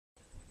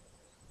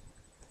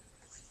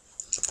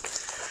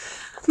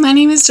My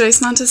name is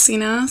Joyce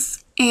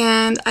Montesinos,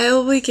 and I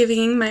will be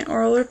giving my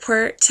oral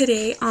report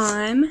today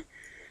on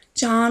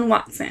John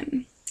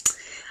Watson.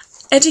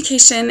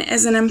 Education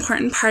is an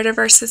important part of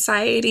our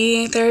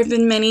society. There have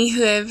been many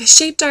who have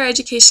shaped our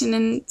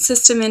education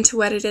system into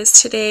what it is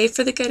today,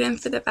 for the good and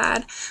for the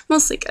bad.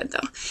 Mostly good,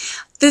 though.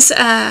 This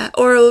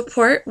oral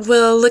report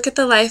will look at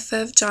the life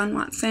of John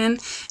Watson.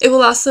 It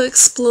will also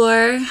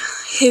explore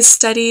his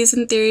studies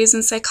and theories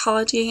in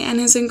psychology and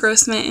his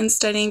engrossment in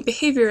studying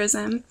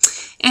behaviorism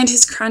and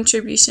his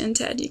contribution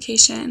to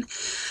education.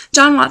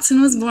 John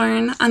Watson was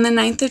born on the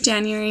 9th of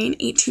January in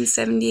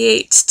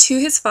 1878 to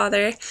his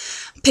father,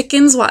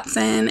 Pickens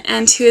Watson,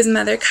 and to his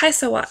mother,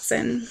 Kaisa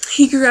Watson.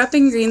 He grew up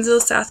in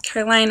Greensville, South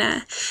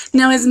Carolina.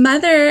 Now, his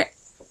mother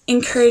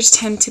encouraged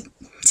him to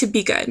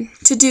be good,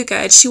 to do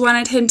good. She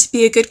wanted him to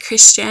be a good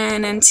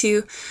Christian and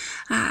to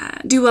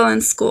do well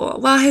in school.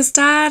 While his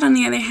dad, on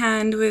the other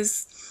hand,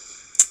 was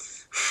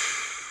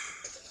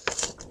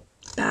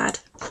bad.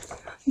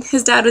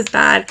 His dad was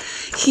bad.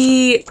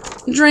 He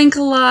drank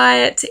a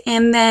lot,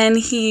 and then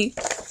he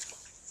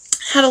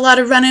had a lot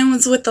of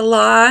run-ins with the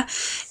law,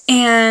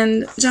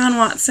 and John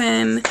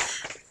Watson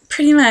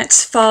pretty much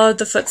followed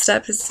the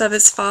footsteps of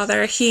his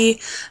father. He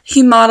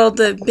modeled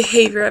the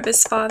behavior of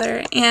his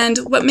father, and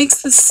what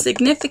makes this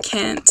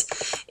significant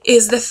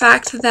is the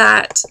fact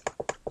that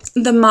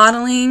the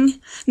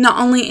modeling not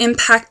only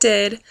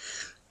impacted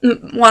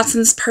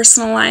Watson's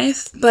personal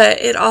life, but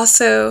it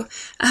also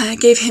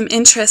gave him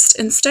interest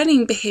in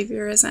studying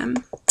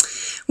behaviorism.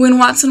 When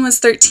Watson was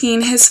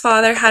 13, his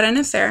father had an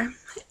affair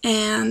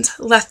and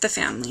left the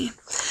family.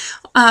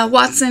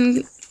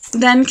 Watson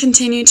then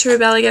continued to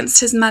rebel against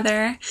his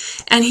mother,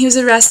 and he was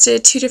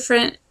arrested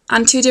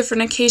on two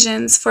different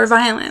occasions for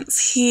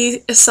violence.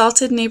 He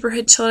assaulted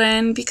neighborhood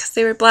children because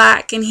they were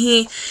black, and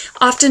he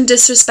often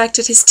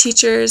disrespected his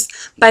teachers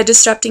by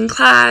disrupting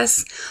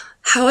class.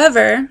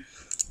 However,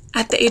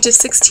 at the age of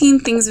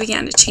 16, things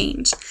began to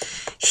change.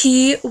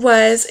 He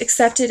was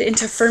accepted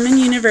into Furman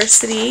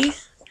University,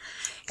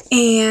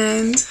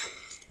 and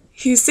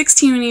he was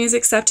 16 when he was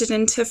accepted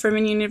into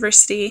Furman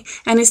University,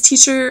 and his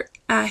teacher,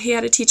 he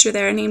had a teacher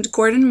there named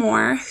Gordon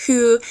Moore,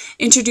 who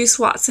introduced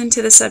Watson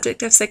to the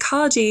subject of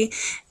psychology,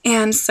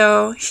 and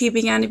so he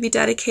began to be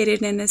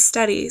dedicated in his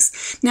studies.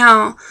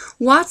 Now,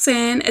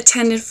 Watson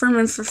attended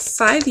Furman for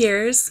 5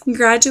 years,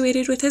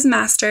 graduated with his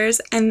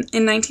master's in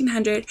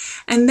 1900,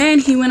 and then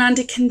he went on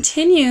to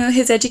continue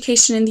his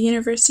education in the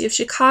University of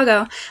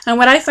Chicago. And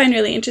what I find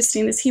really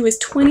interesting is he was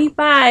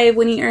 25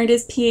 when he earned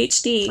his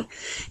PhD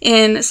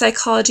in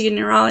psychology and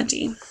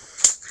neurology.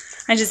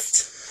 I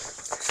just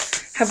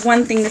have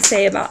one thing to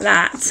say about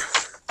that.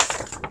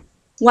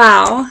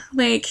 Wow,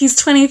 like he's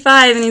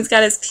 25 and he's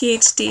got his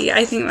PhD.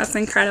 I think that's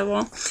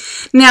incredible.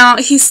 Now,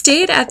 he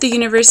stayed at the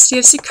University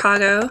of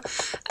Chicago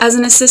as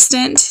an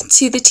assistant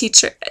to the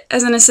teacher,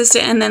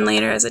 and then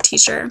later as a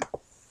teacher.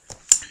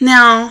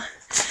 Now,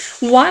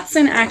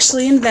 Watson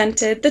actually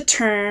invented the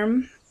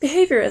term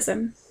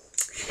behaviorism.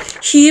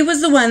 He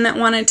was the one that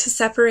wanted to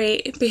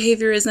separate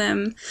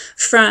behaviorism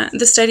from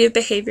the study of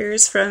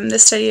behaviors from the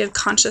study of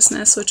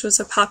consciousness, which was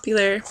a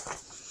popular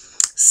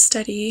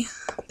study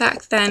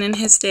back then in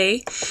his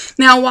day.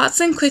 Now,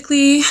 Watson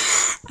quickly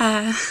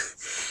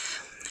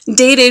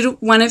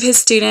dated one of his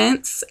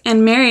students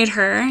and married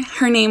her.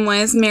 Her name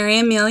was Mary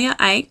Amelia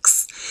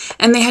Ikes,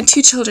 and they had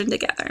 2 children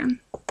together.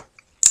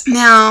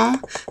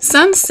 Now,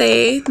 some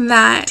say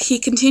that he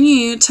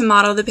continued to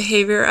model the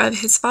behavior of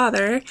his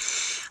father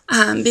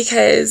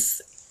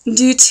because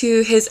due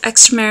to his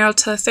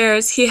extramarital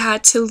affairs, he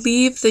had to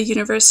leave the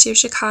University of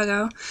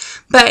Chicago,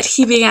 but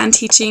he began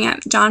teaching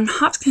at Johns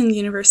Hopkins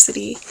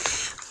University.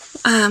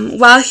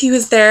 While he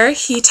was there,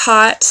 he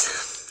taught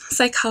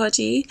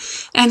psychology,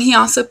 and he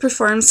also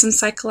performed some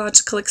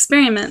psychological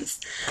experiments.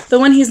 The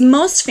one he's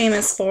most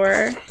famous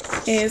for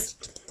is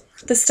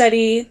the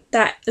study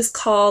that is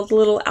called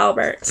Little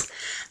Albert.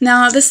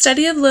 Now, the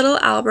study of Little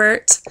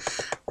Albert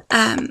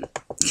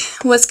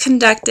was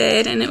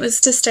conducted, and it was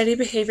to study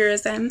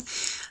behaviorism.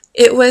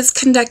 It was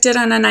conducted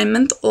on a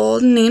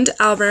 9-month-old named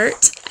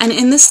Albert, and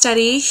in the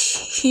study,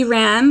 he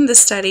ran the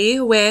study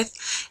with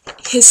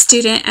his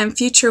student and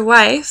future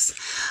wife,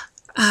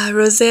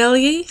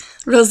 Rosalie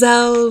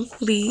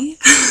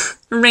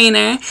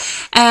Rayner,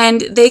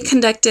 and they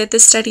conducted the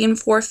study in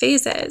 4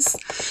 phases.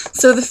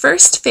 So the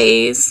first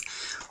phase,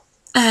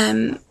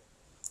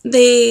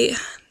 they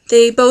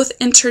both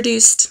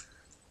introduced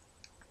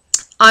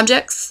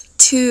objects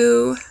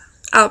to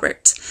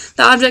Albert.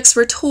 The objects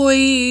were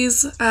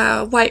toys,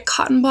 white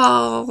cotton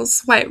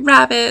balls, white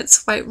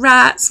rabbits, white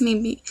rats,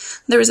 maybe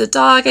there was a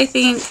dog, I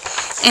think,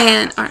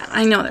 or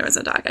I know there was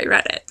a dog, I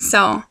read it.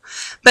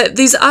 But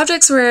these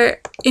objects were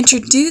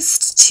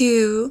introduced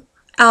to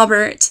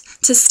Albert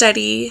to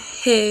study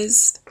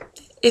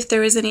if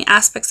there was any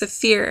aspects of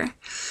fear,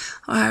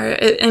 or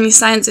any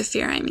signs of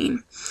fear, I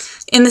mean.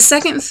 In the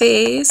second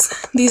phase,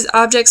 these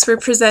objects were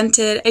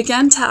presented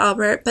again to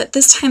Albert, but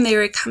this time they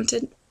were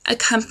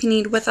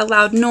accompanied with a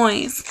loud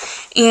noise.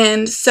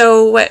 And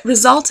so what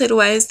resulted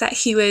was that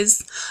he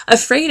was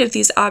afraid of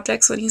these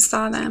objects when he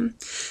saw them.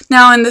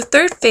 Now in the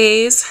third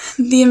phase,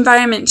 the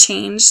environment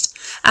changed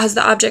as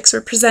the objects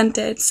were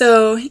presented.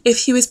 So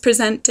if he was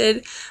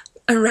presented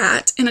a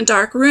rat in a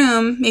dark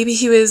room, maybe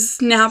he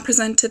was now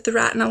presented the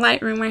rat in a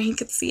light room where he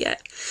could see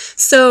it.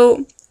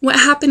 So what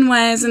happened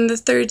was, in the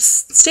third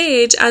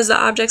stage, as the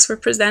objects were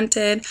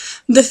presented,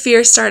 the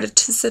fear started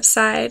to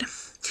subside.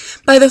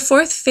 By the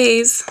fourth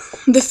phase,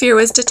 the fear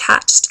was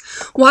detached.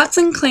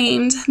 Watson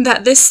claimed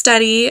that this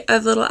study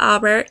of little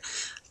Albert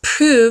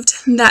proved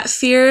that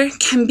fear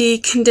can be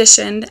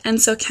conditioned,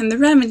 and so can the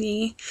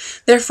remedy.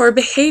 Therefore,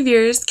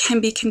 behaviors can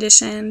be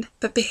conditioned,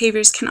 but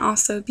behaviors can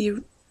also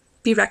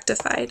be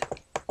rectified.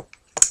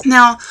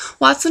 Now,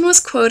 Watson was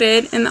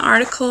quoted in the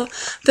article,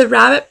 "The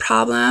Rabbit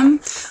Problem,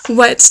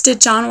 What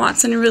Did John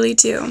Watson Really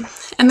Do?"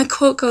 And the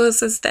quote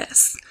goes as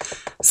this: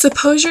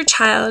 "Suppose your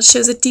child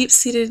shows a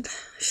deep-seated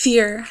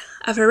fear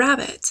of a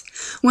rabbit.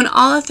 When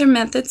all other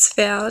methods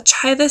fail,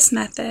 try this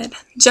method.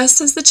 Just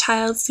as the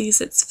child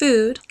sees its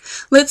food,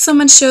 let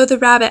someone show the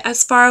rabbit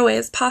as far away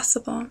as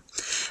possible.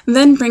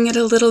 Then bring it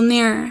a little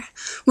nearer.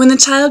 When the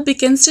child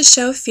begins to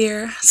show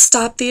fear,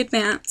 stop the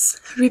advance.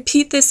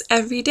 Repeat this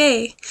every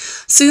day.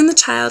 Soon the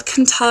child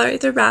can tolerate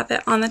the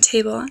rabbit on the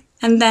table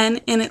and then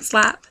in its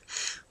lap.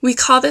 We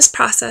call this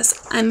process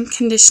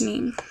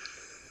unconditioning."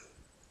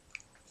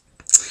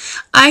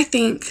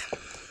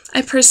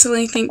 I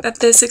personally think that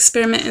this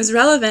experiment is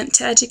relevant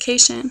to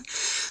education.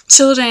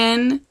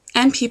 Children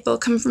and people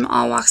come from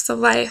all walks of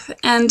life,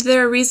 and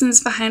there are reasons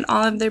behind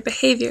all of their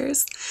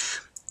behaviors.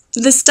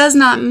 This does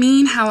not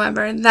mean,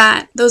 however,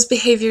 that those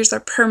behaviors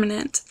are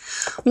permanent.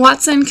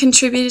 Watson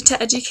contributed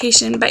to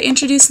education by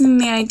introducing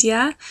the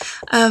idea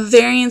of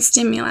varying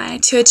stimuli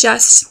to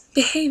adjust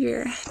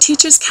behavior.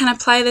 Teachers can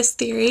apply this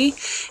theory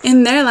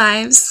in their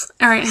lives,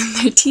 or in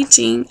their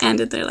teaching, and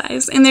in their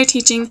lives, in their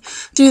teaching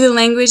through the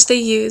language they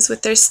use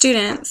with their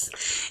students.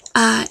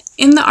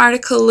 In the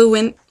article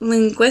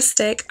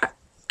Linguistic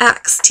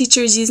Acts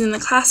Teachers Use in the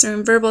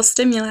Classroom, Verbal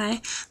Stimuli,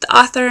 the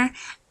author,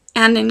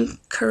 Anden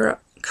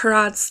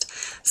Karadst,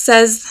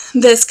 says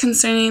this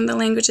concerning the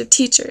language of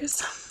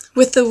teachers.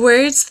 With the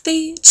words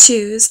they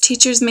choose,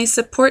 teachers may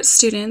support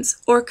students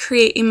or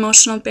create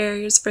emotional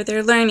barriers for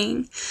their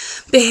learning.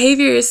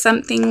 Behavior is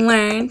something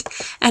learned,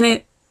 and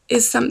it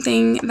is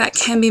something that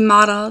can be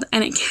modeled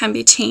and it can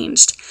be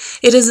changed.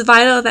 It is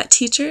vital that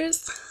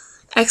teachers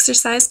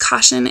exercise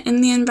caution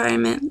in the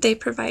environment they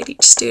provide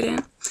each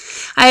student.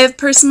 I have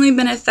personally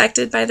been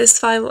affected by this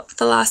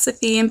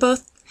philosophy in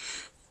both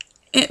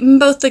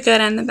the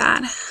good and the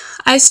bad.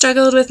 I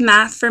struggled with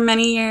math for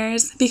many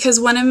years because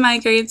one of my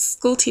grade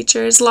school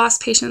teachers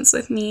lost patience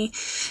with me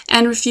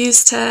and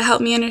refused to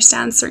help me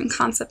understand certain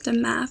concepts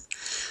in math.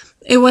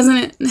 It was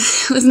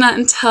not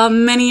until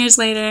many years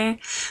later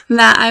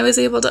that I was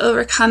able to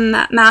overcome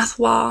that math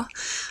wall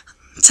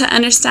to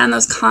understand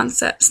those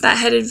concepts that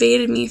had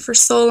evaded me for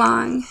so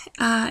long.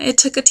 It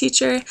took a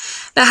teacher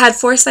that had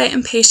foresight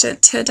and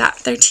patience to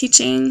adapt their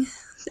teaching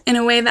in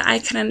a way that I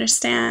could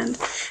understand.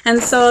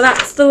 And so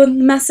that's the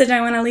message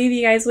I want to leave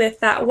you guys with,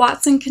 that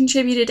Watson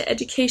contributed to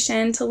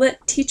education to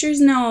let teachers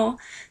know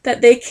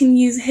that they can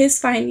use his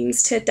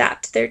findings to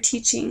adapt their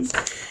teaching.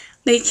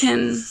 They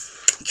can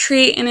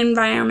create an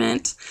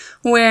environment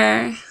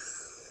where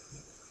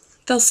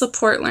they'll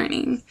support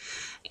learning.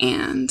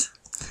 And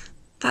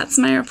that's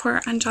my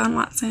report on John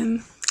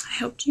Watson. I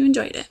hope you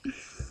enjoyed it.